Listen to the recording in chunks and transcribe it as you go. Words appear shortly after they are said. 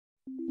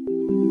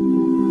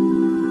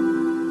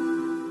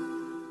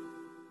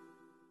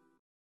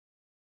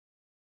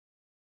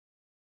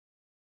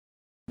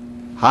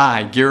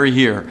Hi, Gary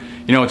here.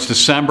 It's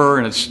December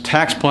and it's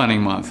tax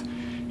planning month.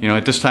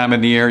 At this time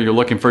of the year, you're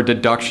looking for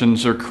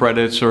deductions or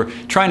credits or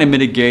trying to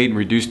mitigate and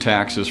reduce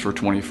taxes for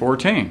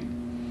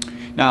 2014.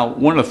 Now,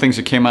 one of the things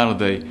that came out of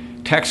the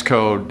tax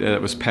code that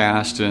was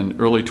passed in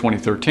early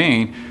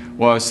 2013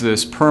 was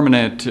this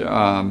permanent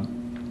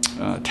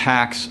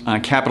tax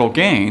on capital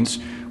gains,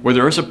 where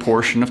there is a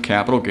portion of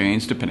capital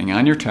gains, depending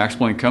on your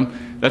taxable income,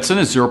 that's in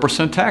a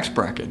 0% tax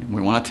bracket.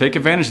 We want to take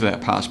advantage of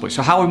that possibly.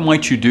 So how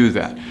might you do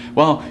that?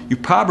 Well, you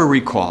probably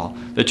recall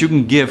that you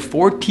can give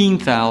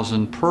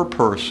 $14,000 per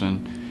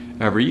person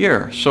every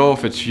year. So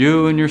if it's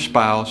you and your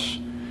spouse,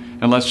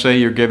 and let's say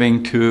you're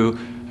giving to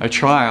a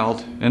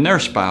child and their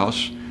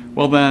spouse,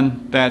 well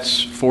then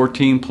that's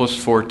 14 plus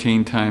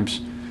 14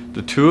 times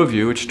the two of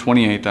you, which is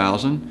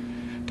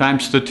 28,000,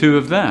 times the two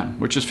of them,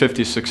 which is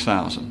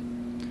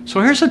 56,000. So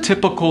here's a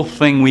typical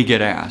thing we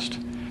get asked.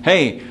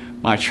 Hey,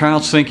 my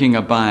child's thinking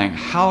of buying a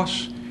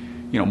house.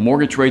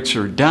 Mortgage rates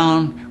are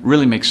down.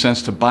 Really makes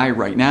sense to buy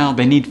right now.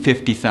 They need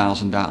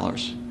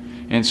 $50,000.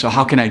 And so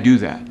how can I do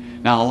that?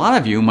 Now, a lot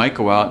of you might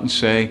go out and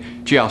say,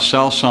 gee, I'll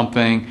sell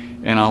something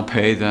and I'll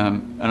pay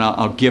them and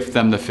I'll gift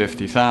them the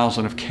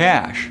 $50,000 of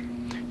cash.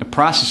 In the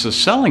process of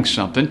selling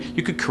something,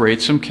 you could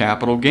create some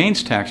capital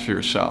gains tax for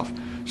yourself.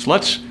 So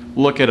let's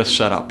look at a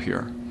setup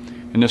here.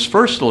 In this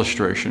first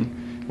illustration,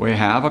 we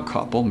have a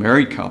couple,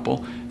 married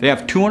couple. They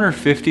have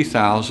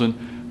 $250,000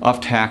 of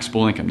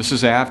taxable income. This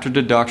is after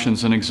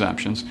deductions and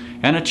exemptions,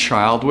 and a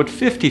child with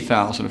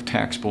 $50,000 of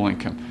taxable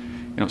income.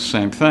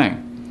 Same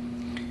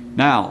thing.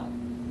 Now,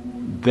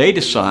 they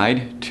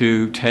decide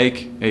to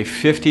take a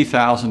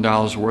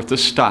 $50,000 worth of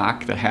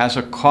stock that has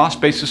a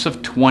cost basis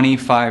of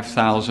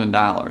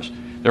 $25,000.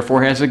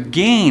 Therefore, has a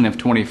gain of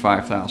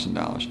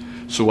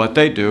 $25,000. So what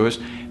they do is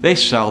they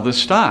sell the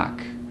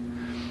stock.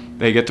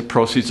 They get the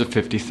proceeds of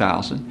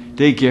 $50,000.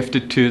 They gift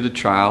it to the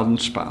child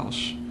and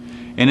spouse,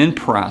 and in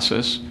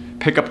process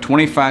pick up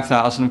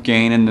 $25,000 of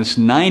gain in this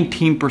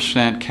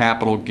 19%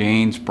 capital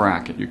gains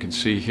bracket you can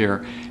see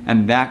here,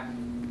 and that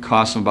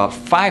costs them about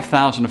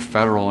 $5,000 of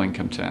federal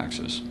income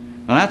taxes.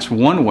 Now that's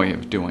one way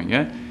of doing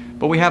it,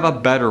 but we have a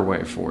better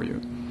way for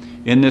you.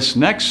 In this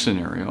next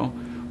scenario,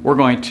 we're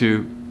going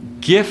to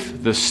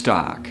gift the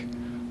stock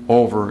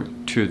over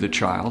to the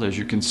child, as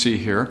you can see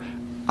here,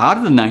 out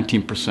of the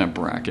 19%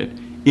 bracket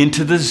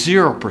into the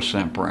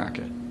 0%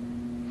 bracket.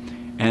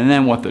 And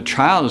then what the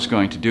child is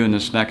going to do in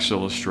this next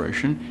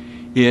illustration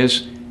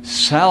is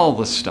sell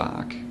the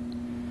stock,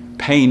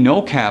 pay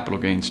no capital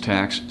gains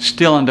tax,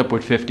 still end up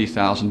with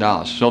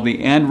 $50,000. So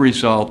the end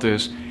result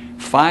is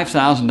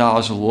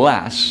 $5,000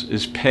 less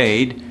is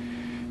paid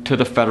to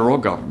the federal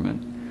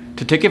government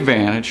to take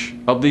advantage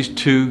of these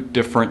two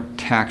different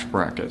tax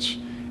brackets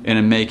and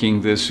in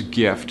making this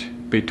gift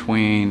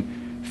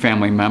between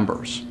family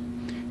members.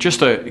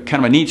 Just a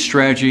kind of a neat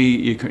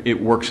strategy. It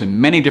works in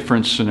many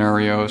different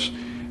scenarios.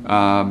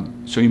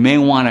 So you may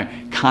want to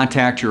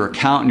contact your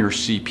accountant, your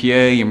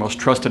CPA, your most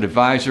trusted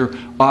advisor,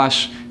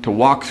 us, to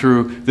walk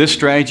through this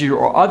strategy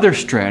or other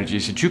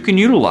strategies that you can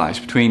utilize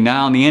between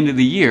now and the end of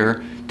the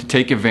year to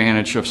take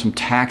advantage of some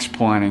tax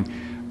planning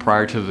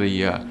prior to the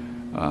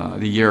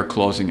year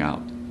closing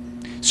out.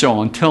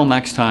 So until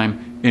next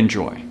time,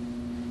 enjoy.